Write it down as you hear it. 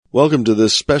Welcome to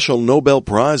this special Nobel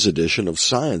Prize edition of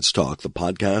Science Talk, the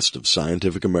podcast of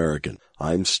Scientific American.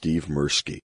 I'm Steve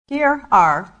Mirsky. Here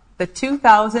are the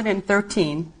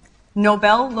 2013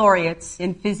 Nobel laureates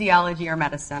in physiology or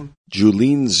medicine.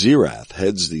 Julene Zerath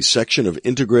heads the section of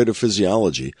Integrative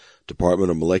Physiology,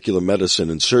 Department of Molecular Medicine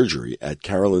and Surgery at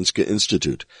Karolinska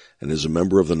Institute, and is a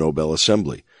member of the Nobel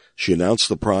Assembly. She announced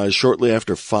the prize shortly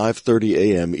after 5:30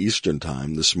 a.m. Eastern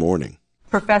Time this morning.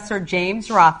 Professor James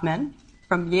Rothman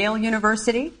from Yale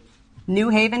University, New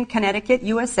Haven, Connecticut,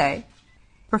 USA.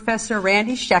 Professor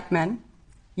Randy Schekman,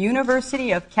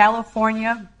 University of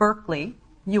California, Berkeley,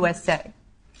 USA.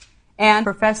 And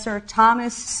Professor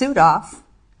Thomas Südhof,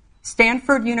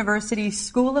 Stanford University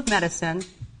School of Medicine,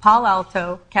 Palo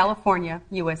Alto, California,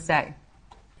 USA.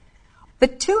 The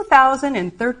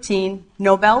 2013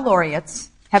 Nobel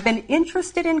laureates have been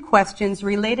interested in questions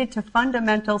related to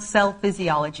fundamental cell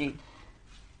physiology.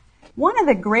 One of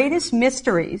the greatest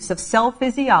mysteries of cell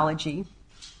physiology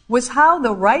was how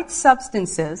the right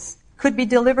substances could be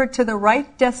delivered to the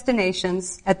right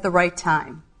destinations at the right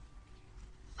time.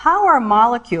 How are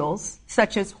molecules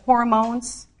such as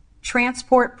hormones,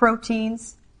 transport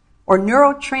proteins, or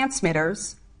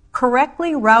neurotransmitters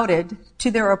correctly routed to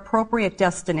their appropriate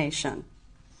destination?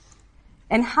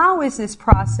 And how is this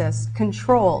process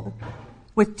controlled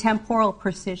with temporal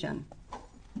precision?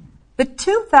 The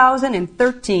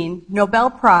 2013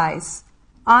 Nobel Prize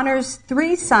honors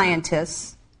 3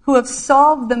 scientists who have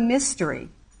solved the mystery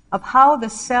of how the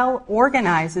cell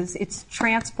organizes its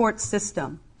transport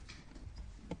system.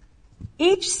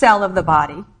 Each cell of the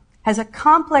body has a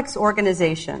complex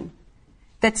organization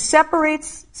that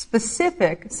separates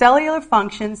specific cellular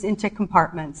functions into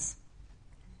compartments.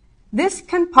 This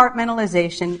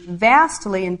compartmentalization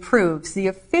vastly improves the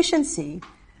efficiency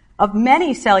of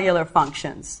many cellular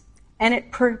functions, and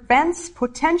it prevents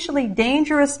potentially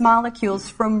dangerous molecules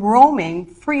from roaming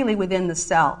freely within the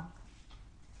cell.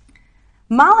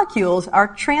 Molecules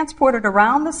are transported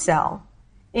around the cell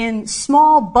in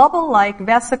small bubble-like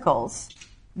vesicles.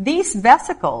 These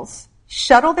vesicles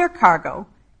shuttle their cargo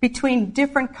between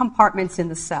different compartments in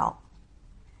the cell.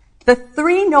 The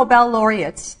 3 Nobel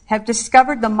laureates have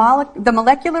discovered the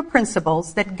molecular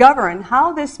principles that govern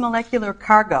how this molecular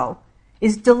cargo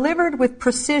is delivered with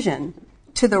precision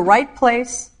to the right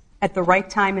place at the right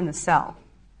time in the cell.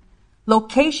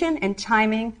 Location and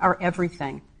timing are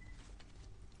everything.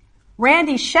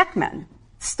 Randy Schekman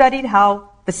studied how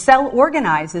the cell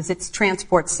organizes its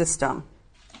transport system.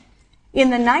 In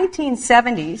the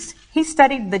 1970s, he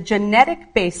studied the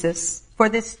genetic basis for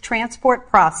this transport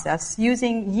process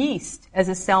using yeast as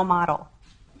a cell model.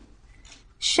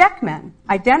 Schekman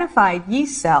identified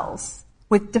yeast cells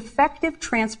with defective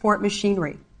transport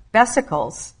machinery,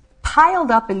 vesicles, piled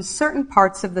up in certain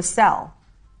parts of the cell.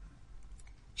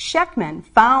 Schekman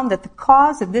found that the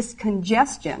cause of this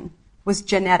congestion was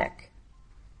genetic,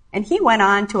 and he went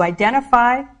on to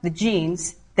identify the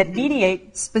genes that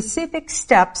mediate specific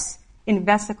steps in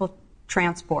vesicle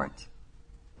transport.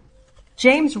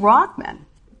 James Rothman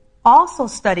also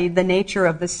studied the nature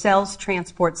of the cell's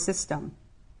transport system.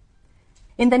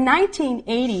 In the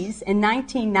 1980s and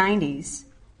 1990s,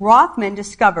 Rothman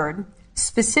discovered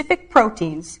specific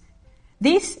proteins.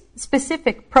 These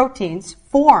specific proteins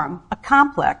form a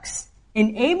complex,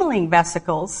 enabling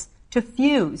vesicles to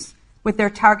fuse with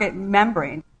their target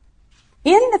membrane.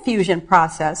 In the fusion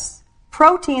process,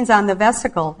 proteins on the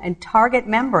vesicle and target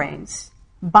membranes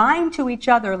bind to each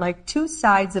other like 2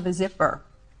 sides of a zipper.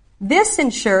 This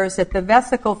ensures that the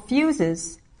vesicle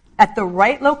fuses at the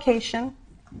right location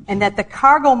and that the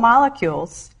cargo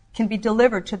molecules can be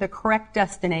delivered to the correct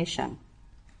destination.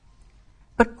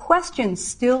 But questions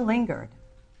still lingered.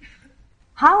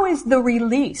 How is the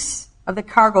release of the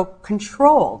cargo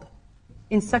controlled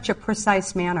in such a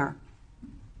precise manner?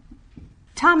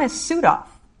 Thomas Südhof,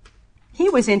 he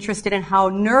was interested in how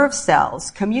nerve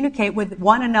cells communicate with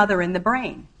one another in the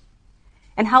brain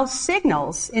and how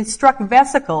signals instruct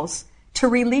vesicles to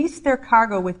release their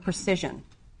cargo with precision.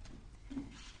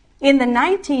 In the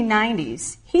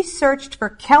 1990s, he searched for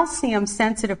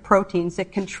calcium-sensitive proteins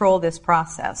that control this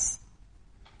process.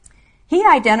 He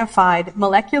identified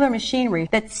molecular machinery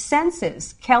that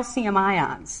senses calcium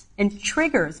ions and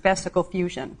triggers vesicle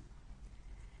fusion.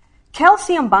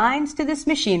 Calcium binds to this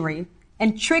machinery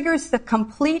and triggers the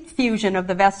complete fusion of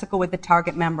the vesicle with the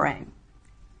target membrane.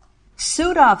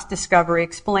 Südhof's discovery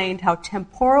explained how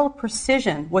temporal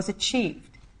precision was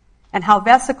achieved and how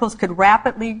vesicles could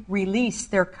rapidly release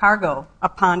their cargo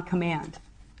upon command.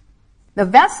 The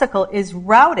vesicle is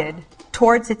routed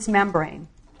towards its membrane.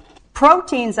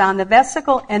 Proteins on the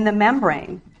vesicle and the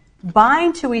membrane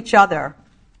bind to each other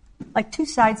like 2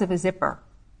 sides of a zipper.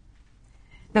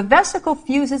 The vesicle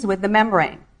fuses with the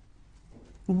membrane.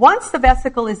 Once the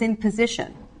vesicle is in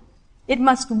position, it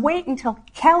must wait until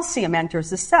calcium enters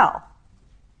the cell.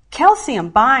 Calcium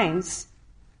binds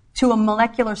to a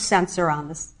molecular sensor on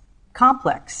this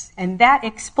complex, and that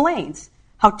explains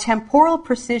how temporal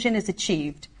precision is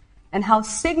achieved and how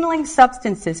signaling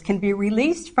substances can be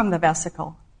released from the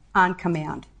vesicle on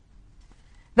command.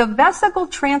 The vesicle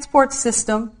transport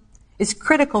system is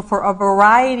critical for a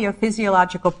variety of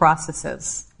physiological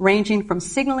processes, ranging from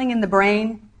signaling in the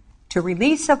brain to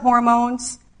release of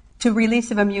hormones to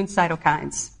release of immune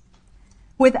cytokines.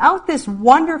 Without this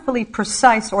wonderfully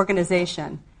precise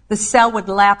organization, the cell would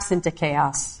lapse into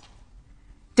chaos.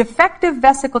 Defective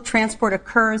vesicle transport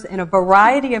occurs in a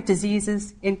variety of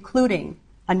diseases, including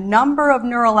a number of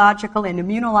neurological and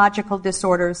immunological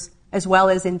disorders, as well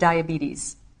as in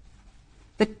diabetes.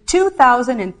 The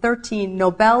 2013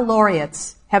 Nobel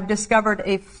laureates have discovered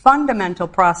a fundamental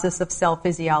process of cell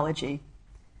physiology.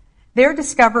 Their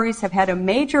discoveries have had a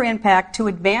major impact to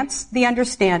advance the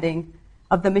understanding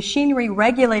of the machinery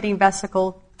regulating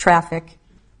vesicle traffic,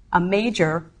 a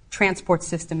major transport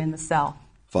system in the cell.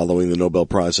 Following the Nobel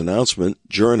Prize announcement,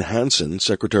 Jørgen Hansen,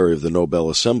 Secretary of the Nobel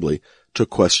Assembly, took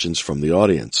questions from the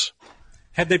audience.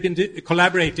 Have they been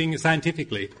collaborating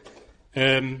scientifically?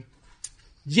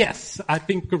 Yes, I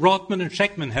think Rothman and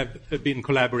Schekman have been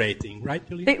collaborating, right,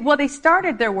 Julie? They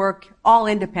started their work all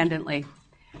independently.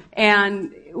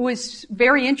 And it was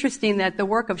very interesting that the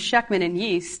work of Schekman in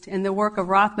yeast and the work of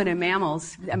Rothman in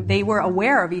mammals, they were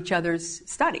aware of each other's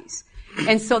studies.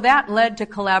 And so that led to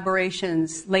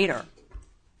collaborations later.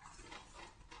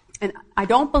 And I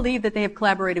don't believe that they have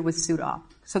collaborated with Südhof.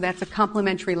 So that's a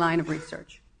complementary line of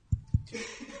research.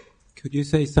 Could you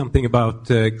say something about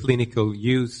clinical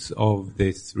use of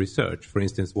this research? For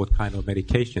instance, what kind of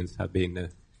medications have been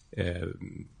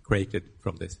created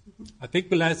from this? I think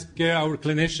we'll ask our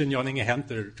clinician, Jan-Inge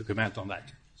Henter, to comment on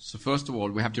that. So first of all,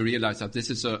 we have to realize that this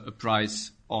is a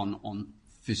prize on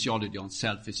physiology, on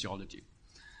cell physiology.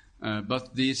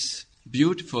 But these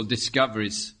beautiful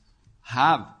discoveries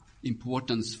have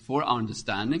importance for our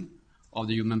understanding of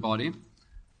the human body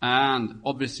and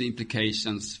obviously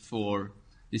implications for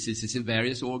diseases in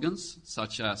various organs,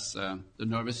 such as the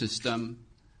nervous system,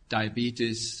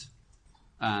 diabetes,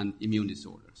 and immune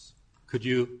disorders. Could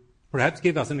you perhaps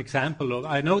give us an example of,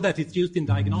 I know that it's used in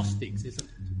diagnostics, isn't it?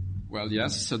 Well,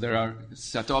 yes. So there are a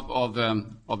set up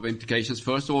of implications.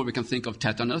 First of all, we can think of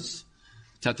tetanus.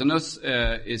 Tetanus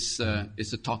is a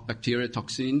bacteria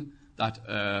toxin that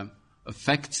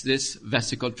affects this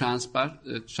vesicle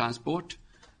transport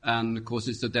and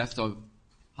causes the death of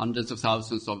hundreds of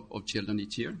thousands of children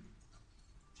each year.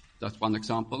 That's one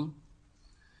example.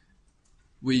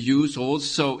 We use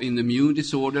also in immune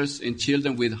disorders in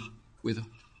children with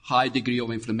high degree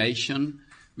of inflammation.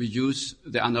 We use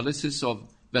the analysis of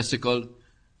vesicle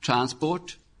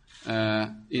transport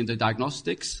in the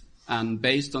diagnostics, and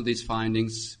based on these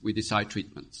findings, we decide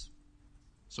treatments.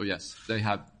 So yes, they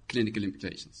have clinical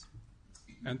implications.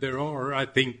 And there are, I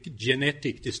think,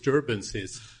 genetic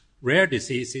disturbances, rare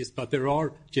diseases, but there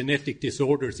are genetic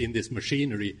disorders in this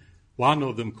machinery. One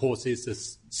of them causes a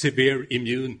severe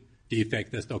immune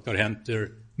defect, as Dr.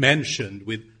 Henter mentioned,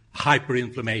 with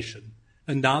hyperinflammation.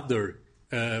 Another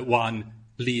one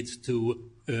leads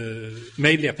to,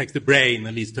 mainly affects the brain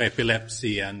and leads to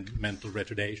epilepsy and mental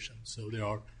retardation. So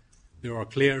there are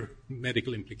clear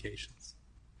medical implications.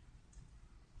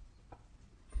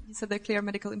 So there are clear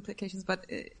medical implications, but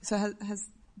so has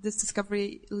this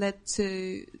discovery led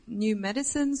to new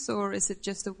medicines, or is it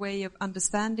just a way of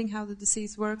understanding how the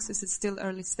disease works? Is it still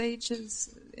early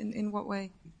stages? In what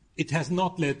way? It has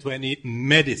not led to any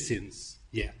medicines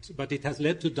yet, but it has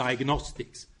led to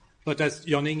diagnostics. But as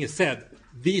Jan-Inge said,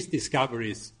 these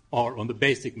discoveries are on the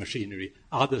basic machinery.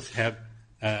 Others have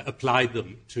applied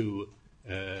them to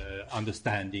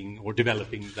understanding or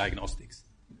developing diagnostics.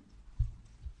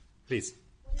 Please.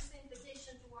 What is the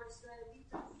implication towards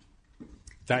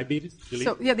diabetes?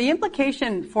 So, the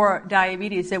implication for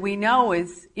diabetes that we know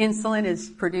is insulin is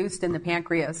produced in the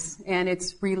pancreas, and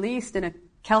it's released in a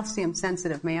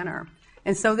calcium-sensitive manner.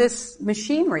 And so this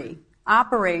machinery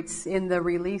operates in the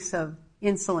release of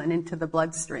insulin into the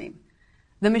bloodstream.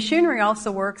 The machinery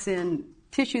also works in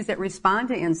tissues that respond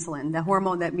to insulin, the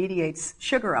hormone that mediates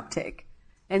sugar uptake.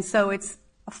 And so it's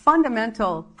a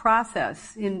fundamental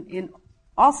process in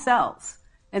all cells,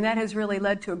 and that has really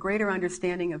led to a greater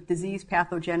understanding of disease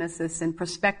pathogenesis and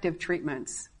prospective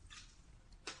treatments.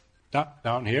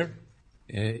 Down here.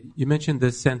 You mentioned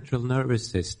the central nervous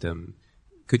system.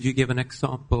 Could you give an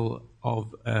example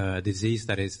of a disease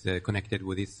that is connected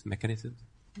with these mechanisms?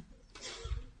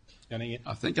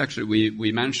 I think actually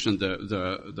we mentioned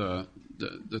the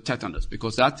tetanus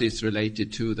because that is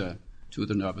related to the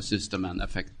nervous system and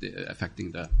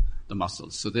affecting the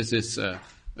muscles. So this is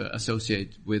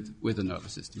associated with the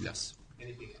nervous system. Yes.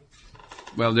 Anything else?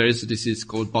 Well, there is a disease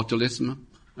called botulism,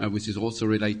 which is also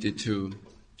related to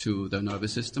the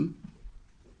nervous system.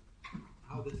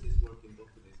 How does this work in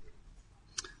botulism?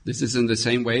 This is in the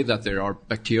same way that there are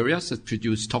bacteria that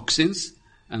produce toxins,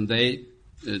 and they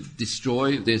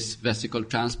destroy this vesicle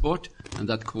transport, and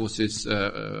that causes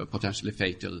potentially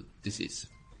fatal disease.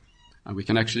 And we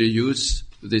can actually use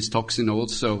this toxin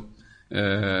also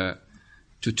to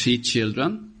treat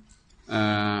children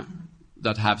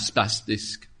that have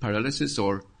spastic paralysis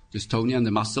or dystonia in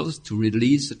the muscles to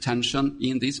release the tension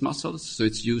in these muscles. So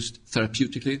it's used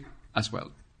therapeutically as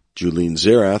well. Julene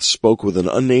Zerath spoke with an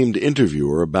unnamed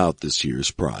interviewer about this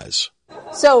year's prize.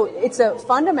 So it's a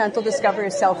fundamental discovery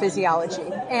of cell physiology,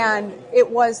 and it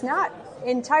was not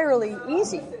entirely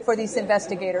easy for these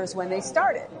investigators when they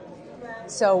started.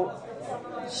 So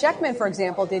Schekman, for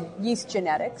example, did yeast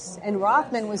genetics, and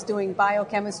Rothman was doing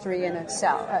biochemistry in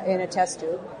a test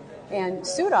tube, and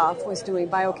Südhof was doing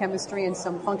biochemistry and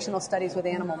some functional studies with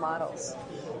animal models.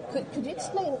 Could you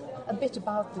explain a bit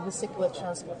about the vesicular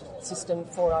transport system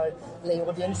for our lay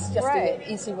audience, just Right.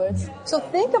 in easy words? So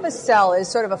think of a cell as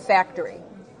sort of a factory,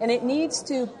 and it needs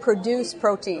to produce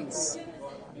proteins.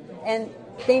 And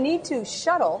they need to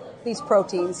shuttle these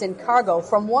proteins in cargo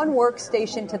from one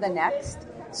workstation to the next,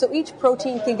 so each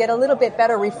protein can get a little bit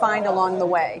better refined along the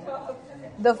way.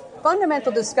 The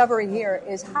fundamental discovery here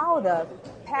is how the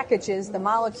packages, the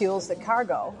molecules, the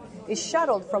cargo, is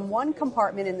shuttled from one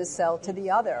compartment in the cell to the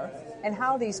other, and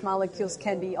how these molecules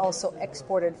can be also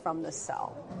exported from the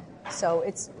cell. So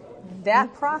it's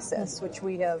that process which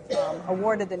we have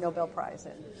awarded the Nobel Prize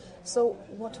in. So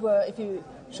what were, if you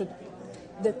should,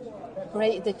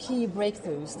 the key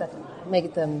breakthroughs that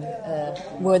make them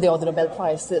worthy of the Nobel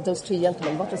Prize, those three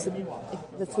gentlemen, what was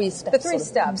the three steps? The three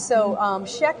steps. So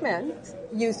Schekman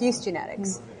used yeast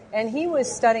genetics, and he was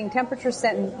studying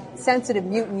temperature-sensitive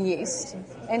mutant yeast,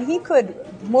 and he could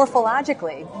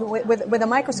morphologically, with a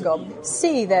microscope,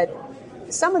 see that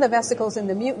some of the vesicles in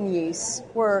the mutant yeast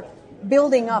were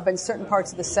building up in certain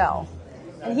parts of the cell.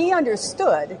 And he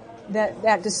understood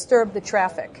that disturbed the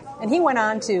traffic. And he went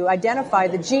on to identify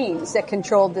the genes that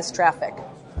controlled this traffic.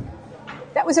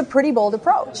 That was a pretty bold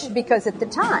approach, because at the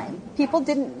time, people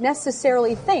didn't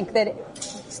necessarily think that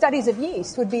studies of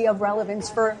yeast would be of relevance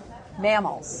for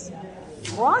mammals.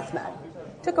 Rothman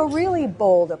took a really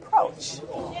bold approach.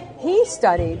 He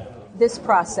studied this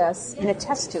process in a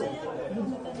test tube.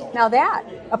 Now that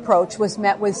approach was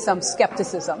met with some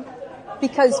skepticism,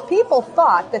 because people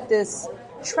thought that this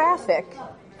traffic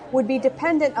would be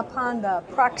dependent upon the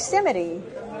proximity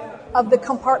of the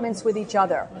compartments with each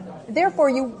other. Therefore,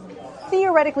 you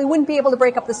theoretically wouldn't be able to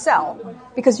break up the cell,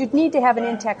 because you'd need to have an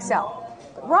intact cell.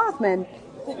 But Rothman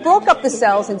broke up the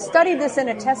cells and studied this in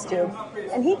a test tube,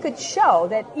 and he could show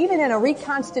that even in a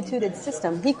reconstituted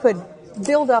system, he could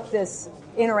build up this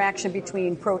interaction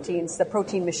between proteins, the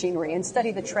protein machinery, and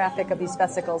study the traffic of these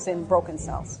vesicles in broken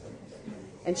cells.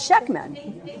 And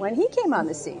Schekman, when he came on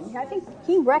the scene, I think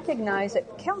he recognized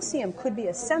that calcium could be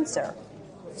a sensor.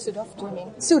 Südhof, do you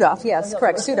mean? Südhof, yes,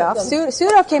 correct, Südhof.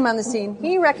 Südhof came on the scene.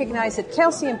 He recognized that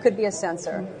calcium could be a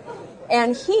sensor.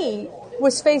 And he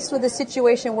was faced with a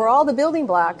situation where all the building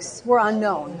blocks were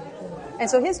unknown. And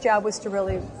so his job was to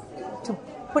really to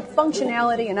put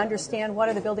functionality and understand what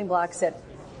are the building blocks that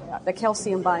the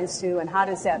calcium binds to, and how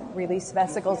does that release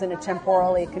vesicles in a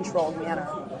temporally controlled manner.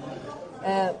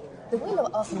 The will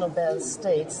of Arthur Nobel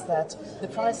states that the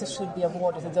prizes should be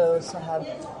awarded to those who have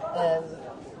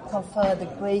conferred the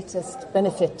greatest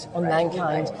benefit on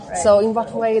mankind. Right. So in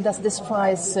what way does this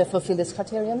prize fulfill this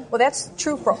criterion? Well, that's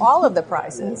true for all of the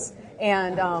prizes.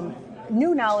 And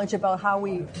new knowledge about how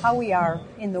we are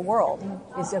in the world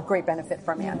is of great benefit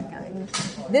for mankind.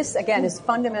 This, again, is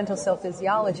fundamental cell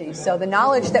physiology. So the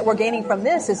knowledge that we're gaining from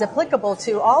this is applicable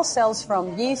to all cells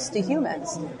from yeast to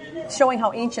humans, showing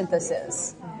how ancient this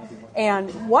is.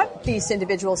 And what these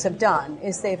individuals have done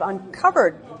is they've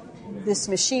uncovered this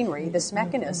machinery, this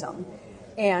mechanism,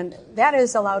 and that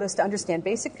has allowed us to understand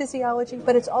basic physiology,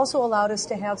 but it's also allowed us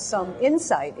to have some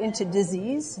insight into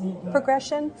disease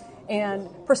progression and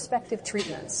prospective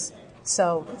treatments.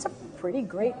 So it's a pretty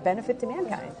great benefit to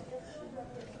mankind.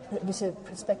 With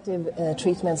prospective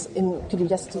treatments, could you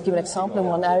just give an example in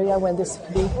one area when this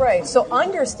could be? Right, so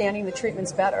understanding the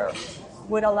treatments better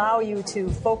would allow you to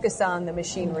focus on the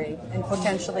machinery and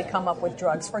potentially come up with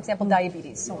drugs. For example,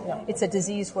 diabetes. It's a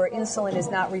disease where insulin is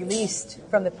not released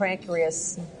from the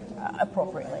pancreas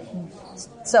appropriately.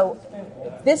 So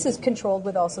this is controlled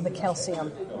with also the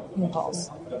calcium impulse.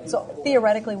 So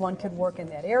theoretically, one could work in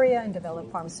that area and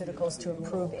develop pharmaceuticals to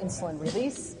improve insulin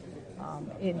release.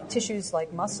 In tissues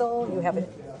like muscle, you have an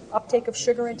uptake of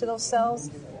sugar into those cells.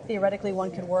 Theoretically,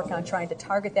 one could work on trying to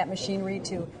target that machinery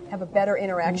to have a better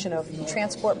interaction of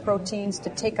transport proteins to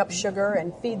take up sugar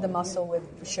and feed the muscle with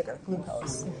sugar,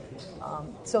 glucose.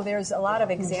 So there's a lot of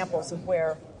examples of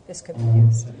where this could be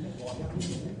used.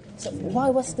 So why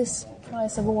was this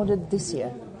prize awarded this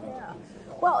year? Yeah.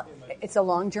 Well, it's a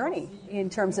long journey in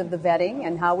terms of the vetting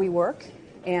and how we work.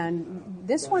 And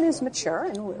this one is mature,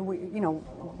 and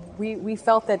we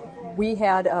felt that we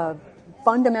had a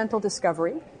fundamental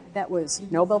discovery that was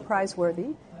Nobel Prize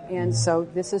worthy, and so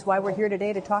this is why we're here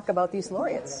today to talk about these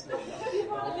laureates.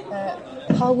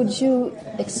 How would you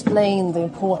explain the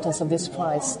importance of this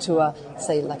prize to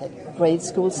say, like a grade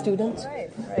school student?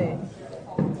 Right.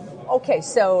 Okay,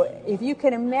 so if you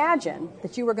can imagine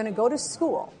that you were going to go to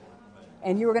school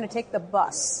and you were going to take the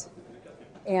bus,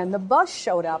 and the bus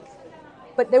showed up,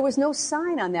 but there was no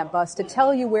sign on that bus to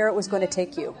tell you where it was going to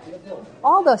take you.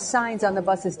 All the signs on the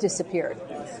buses disappeared.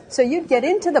 So you'd get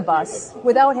into the bus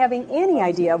without having any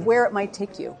idea of where it might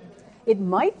take you. It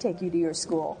might take you to your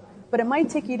school, but it might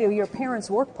take you to your parents'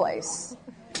 workplace.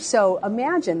 So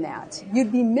imagine that.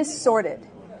 You'd be missorted.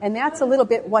 And that's a little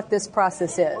bit what this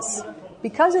process is.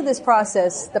 Because of this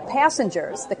process, the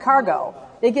passengers, the cargo,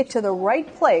 they get to the right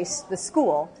place, the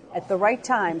school, at the right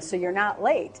time, so you're not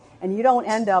late. And you don't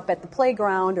end up at the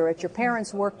playground or at your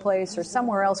parents' workplace or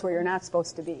somewhere else where you're not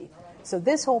supposed to be. So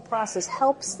this whole process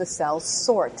helps the cells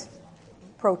sort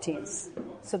proteins,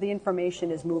 so the information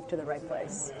is moved to the right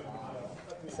place.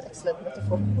 That's an excellent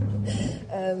metaphor.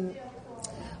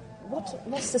 What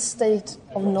was the state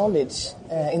of knowledge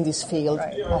in this field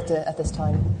at this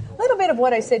time? A little bit of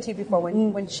what I said to you before.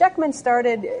 When Schekman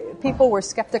started, people were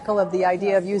skeptical of the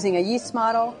idea of using a yeast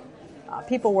model.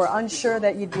 People were unsure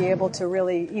that you'd be able to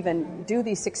really even do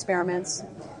these experiments.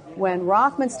 When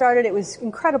Rothman started, it was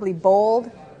incredibly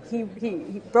bold. He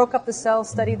broke up the cells,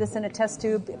 studied this in a test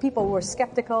tube. People were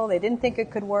skeptical. They didn't think it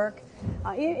could work.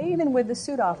 Even with the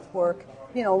Südhof work,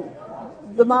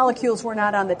 the molecules were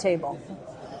not on the table.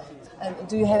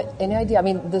 Do you have any idea? I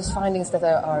mean, those findings that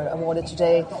are awarded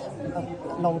today,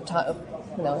 a long time,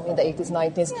 in the 80s,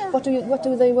 90s. Yeah. What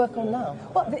do they work on now?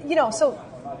 Well, so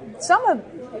some of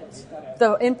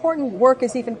the important work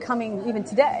is even coming even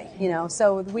today.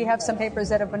 So we have some papers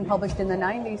that have been published in the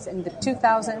 90s and the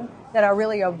 2000 that are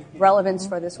really of relevance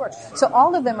for this work. So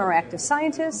all of them are active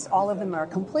scientists. All of them are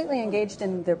completely engaged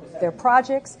in their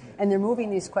projects, and they're moving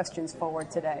these questions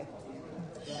forward today.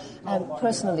 And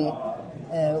personally,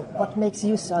 what makes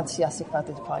you so enthusiastic about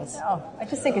this prize? Oh, I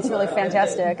just think it's really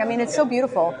fantastic. I mean, it's so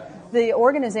beautiful. The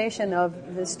organization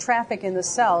of this traffic in the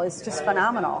cell is just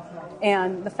phenomenal.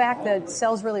 And the fact that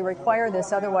cells really require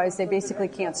this, otherwise they basically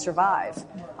can't survive.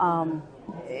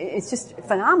 It's just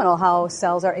phenomenal how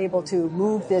cells are able to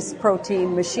move this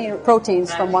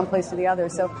proteins from one place to the other.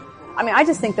 So, I mean, I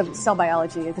just think the cell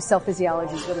biology, the cell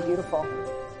physiology is really beautiful.